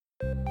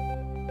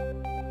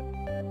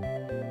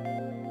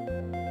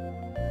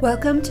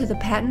Welcome to the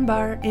Patent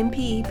Bar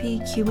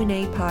MPEP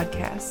Q&A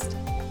podcast.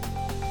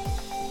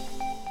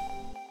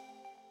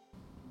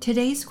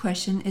 Today's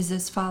question is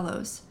as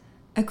follows.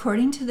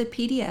 According to the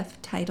PDF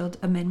titled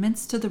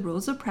Amendments to the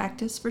Rules of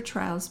Practice for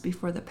Trials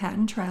Before the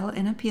Patent Trial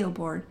and Appeal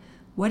Board,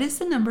 what is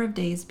the number of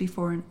days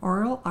before an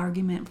oral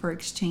argument for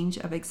exchange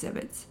of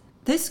exhibits?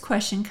 This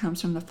question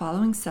comes from the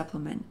following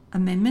supplement,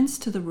 Amendments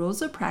to the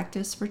Rules of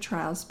Practice for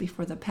Trials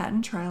Before the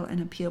Patent Trial and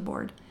Appeal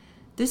Board.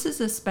 This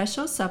is a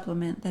special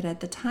supplement that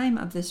at the time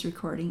of this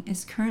recording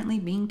is currently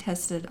being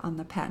tested on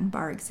the Patent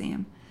Bar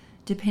exam.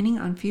 Depending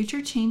on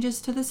future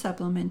changes to the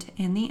supplement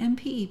and the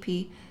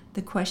MPEP,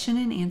 the question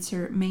and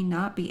answer may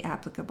not be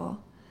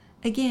applicable.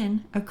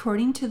 Again,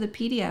 according to the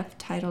PDF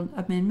titled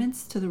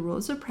Amendments to the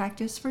Rules of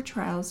Practice for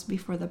Trials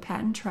Before the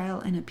Patent Trial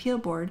and Appeal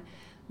Board,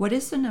 what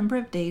is the number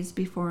of days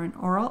before an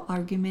oral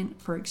argument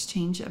for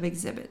exchange of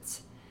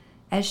exhibits?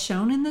 As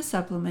shown in the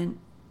supplement,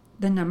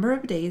 the number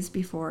of days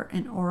before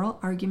an oral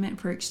argument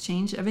for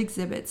exchange of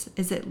exhibits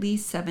is at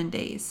least 7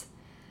 days.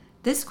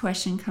 This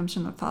question comes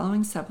from the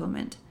following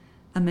supplement,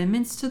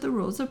 Amendments to the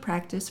Rules of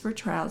Practice for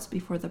Trials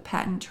Before the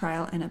Patent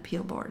Trial and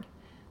Appeal Board.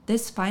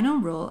 This final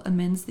rule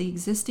amends the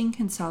existing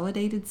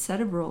consolidated set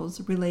of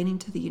rules relating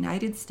to the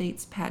United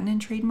States Patent and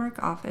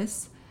Trademark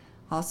Office,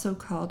 also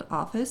called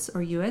Office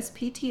or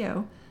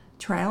USPTO,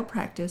 Trial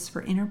Practice for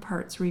Inter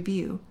Partes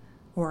Review,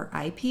 or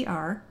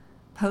IPR,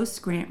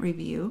 Post-Grant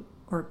Review,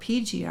 or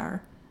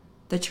PGR,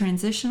 the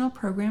Transitional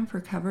Program for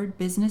Covered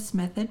Business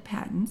Method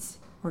Patents,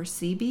 or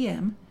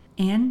CBM,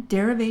 and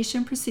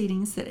derivation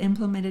proceedings that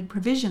implemented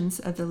provisions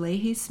of the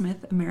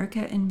Leahy-Smith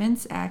America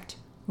Invents Act,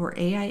 or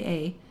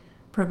AIA,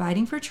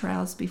 providing for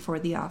trials before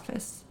the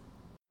office.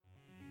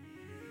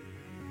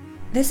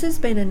 This has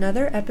been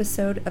another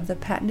episode of the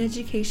Patent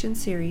Education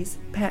Series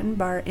Patent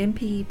Bar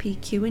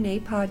MPEP Q&A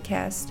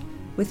podcast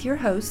with your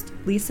host,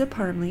 Lisa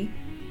Parmley,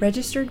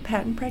 Registered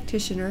Patent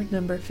Practitioner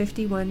number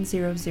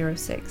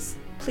 51006.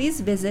 Please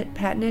visit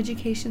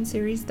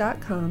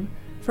patenteducationseries.com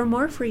for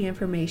more free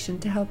information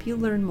to help you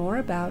learn more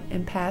about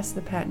and pass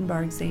the Patent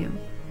Bar exam.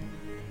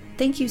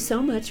 Thank you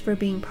so much for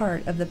being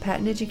part of the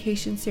Patent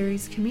Education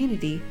Series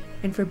community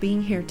and for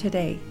being here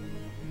today.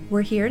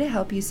 We're here to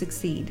help you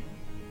succeed.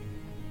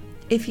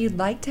 If you'd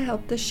like to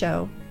help the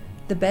show,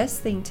 the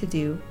best thing to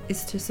do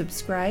is to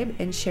subscribe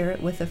and share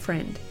it with a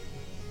friend.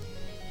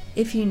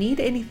 If you need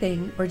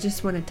anything or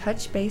just want to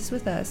touch base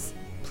with us,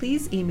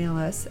 please email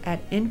us at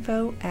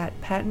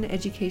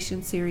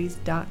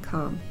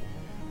info@patenteducationseries.com.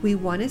 We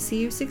want to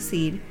see you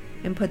succeed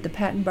and put the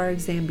Patent Bar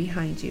exam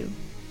behind you.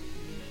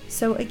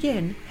 So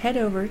again, head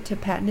over to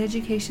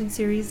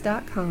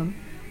patenteducationseries.com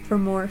for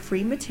more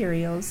free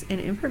materials and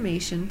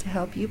information to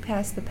help you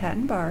pass the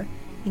Patent Bar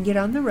and get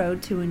on the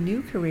road to a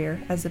new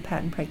career as a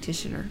patent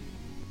practitioner.